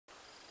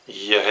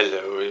Yeah,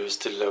 hello, here's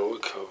the Lower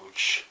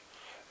Coach.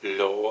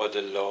 Law,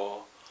 the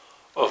law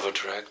of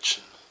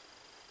attraction.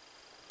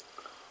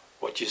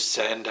 What you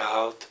send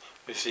out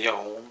with your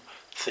own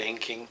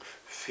thinking,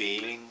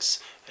 feelings,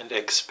 and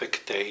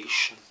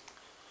expectation.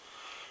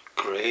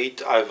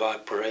 Create a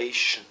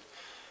vibration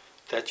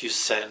that you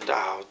send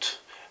out,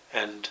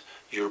 and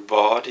your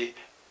body,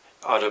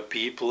 other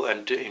people,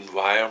 and the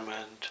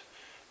environment,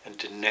 and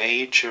the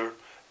nature,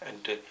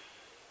 and the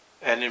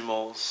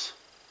animals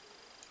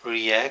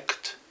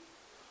react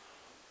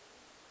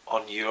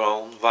on your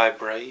own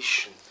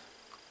vibration.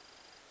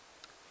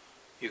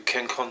 You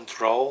can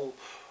control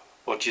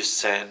what you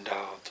send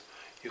out.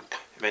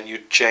 When you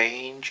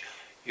change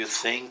your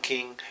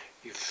thinking,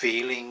 your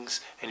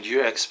feelings, and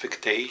your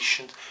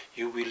expectations,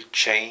 you will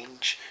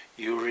change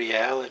your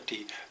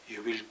reality.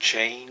 You will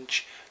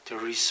change the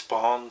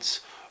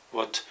response,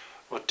 what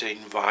the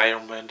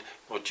environment,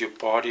 what your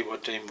body,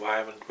 what the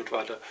environment, what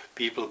other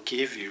people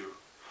give you.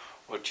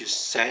 What you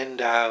send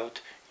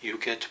out, you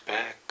get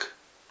back.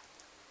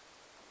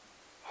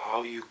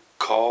 How you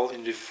call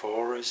in the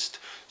forest,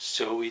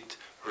 so it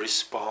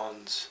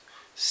responds.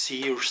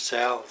 See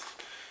yourself,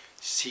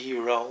 see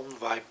your own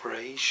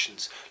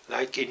vibrations.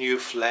 Like in your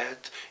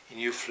flat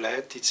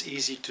it's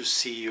easy to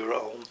see your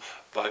own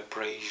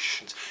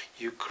vibrations.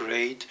 You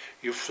create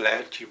your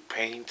flat, you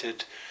paint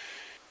it,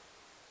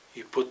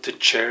 you put the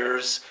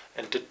chairs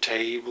and the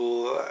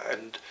table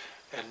and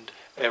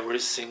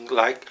everything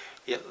like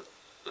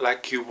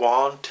you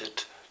want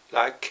it,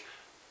 like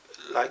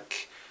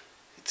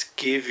it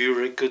give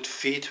you a good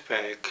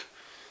feedback.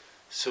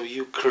 So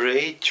you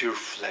create your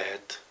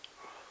flat.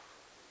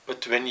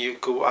 But when you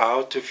go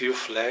out of your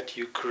flat,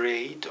 you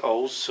create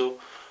also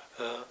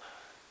uh,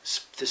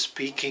 the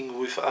speaking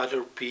with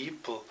other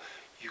people.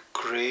 You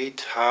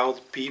create how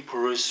people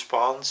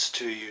respond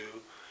to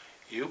you.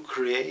 You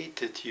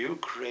create it. You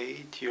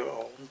create your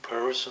own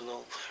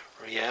personal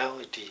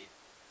reality.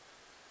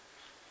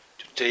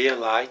 Today I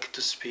like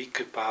to speak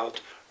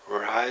about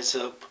rise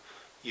up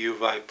your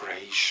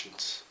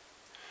vibrations.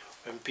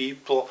 When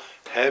people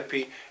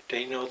happy,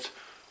 they not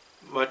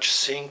much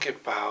think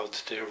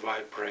about their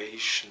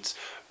vibrations,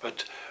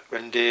 but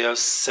when they are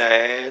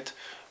sad,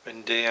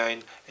 when they are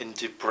in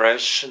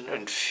depression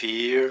and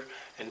fear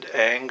and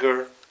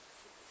anger,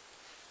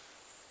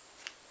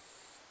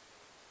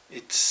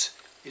 it's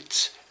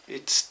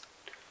it's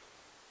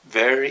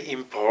very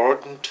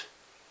important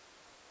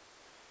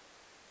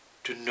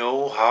to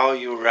know how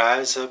you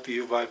rise up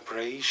your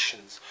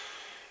vibrations,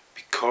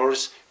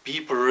 because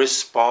people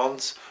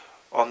respond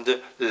on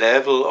the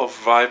level of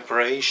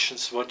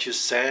vibrations what you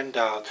send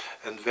out.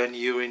 And when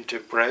you're in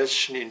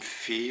depression, in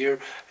fear,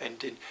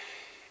 and in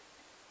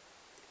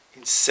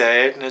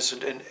sadness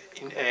and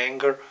in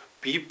anger,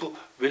 people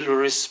will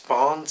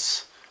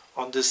respond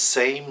on the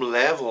same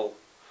level.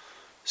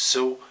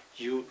 So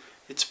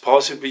it's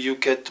possible you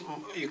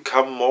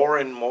come more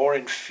and more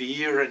in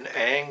fear and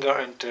anger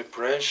and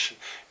depression,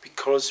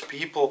 because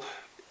people,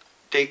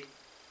 they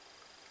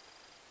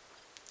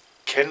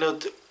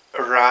cannot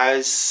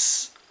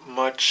rise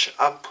much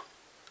up.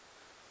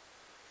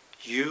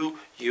 You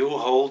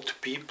hold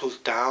people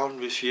down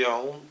with your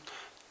own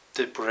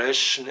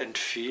depression and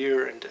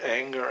fear and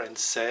anger and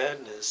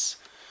sadness.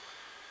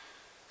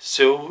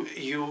 So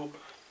you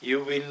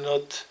will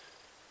not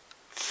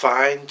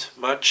find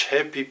much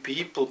happy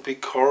people,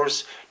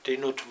 because they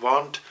not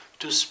want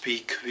to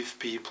speak with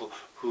people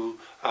who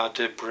are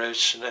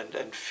depression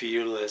and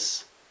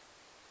fearless.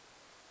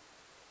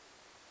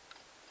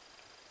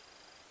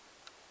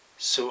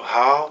 So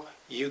how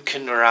you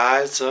can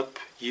rise up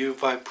your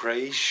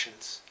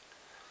vibrations?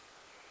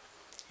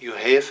 You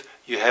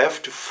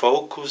have to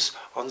focus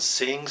on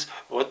things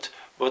what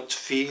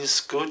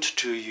feels good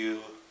to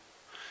you.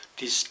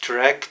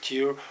 Distract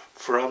you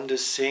from the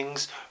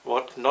things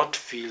what not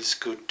feels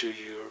good to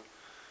you.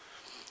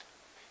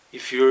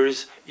 If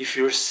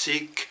you're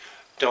sick,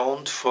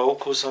 don't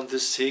focus on the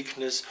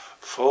sickness,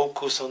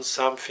 focus on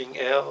something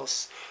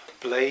else.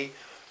 Play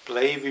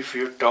with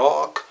your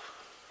dog,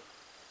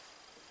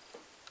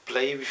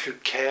 play with your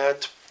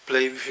cat,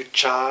 play with your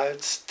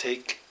child,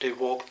 take a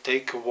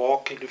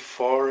walk in the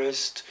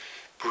forest,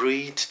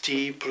 breathe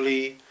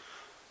deeply,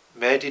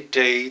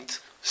 meditate,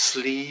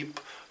 sleep,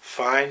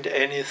 find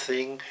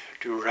anything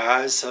to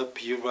rise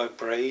up your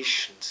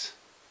vibrations.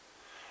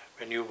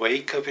 When you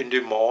wake up in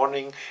the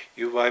morning,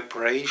 your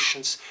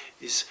vibrations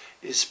is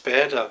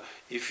better.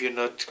 If you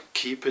not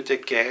keep it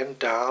again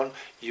down,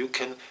 you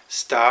can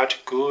start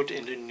good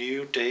in a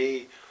new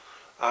day.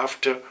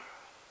 After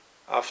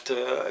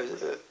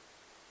a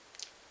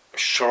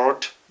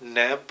short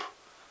nap,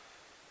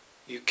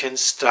 you can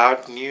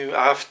start new.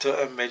 After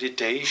a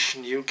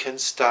meditation, you can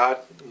start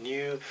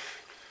new.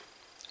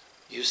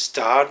 You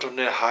start on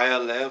a higher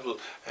level,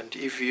 and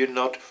if you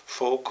not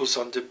focus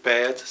on the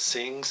bad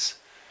things,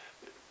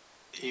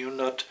 you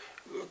not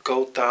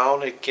go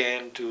down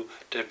again to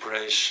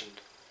depression.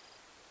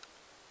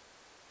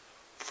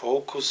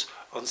 Focus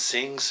on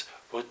things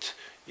what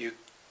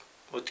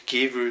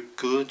give you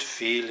good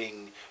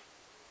feeling.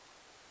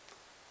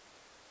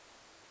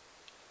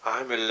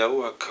 I'm a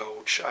lower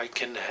coach, I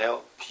can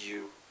help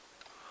you.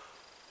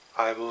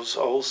 I was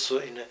also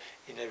in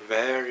a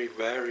very,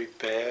 very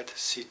bad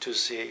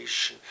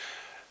situation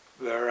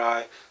where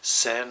I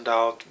send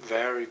out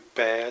very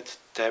bad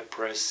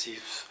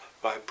depressive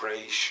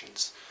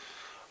vibrations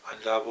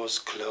and I was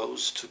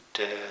close to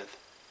death.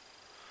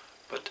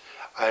 But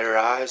I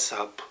rise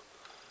up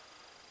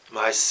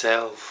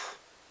myself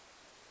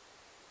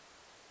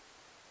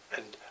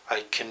and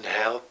I can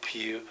help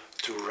you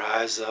to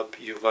rise up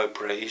your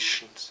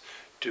vibrations,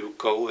 to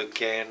go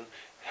again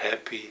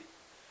happy.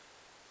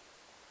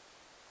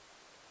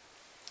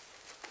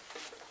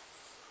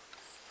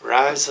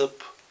 Rise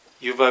up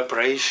your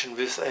vibration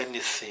with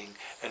anything,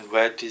 and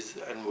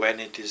when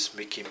it is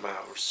Mickey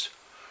Mouse,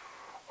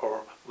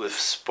 or with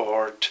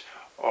sport,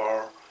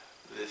 or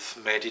with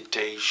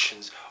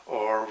meditations,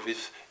 or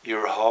with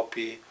your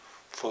hobby.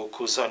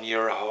 Focus on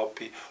your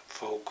hobby,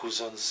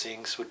 focus on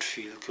things that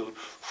feel good,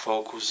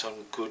 focus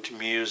on good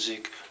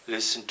music,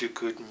 listen to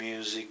good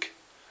music,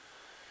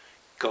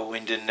 go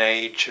in the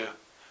nature,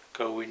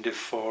 go in the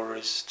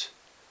forest,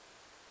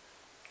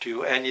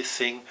 do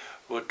anything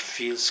what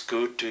feels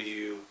good to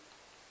you.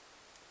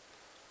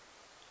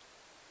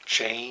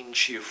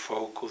 Change your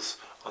focus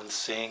on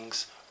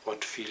things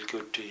what feel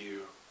good to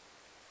you.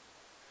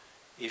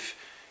 If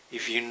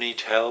you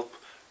need help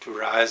to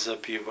rise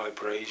up your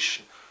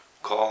vibration,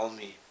 call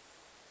me.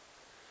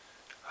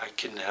 I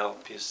can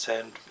help you.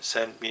 Send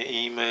me an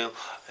email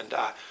and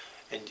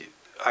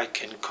I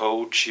can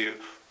coach you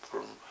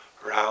from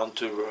around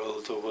the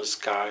world over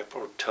Skype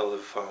or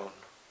telephone.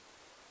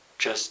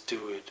 Just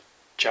do it.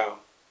 Ciao.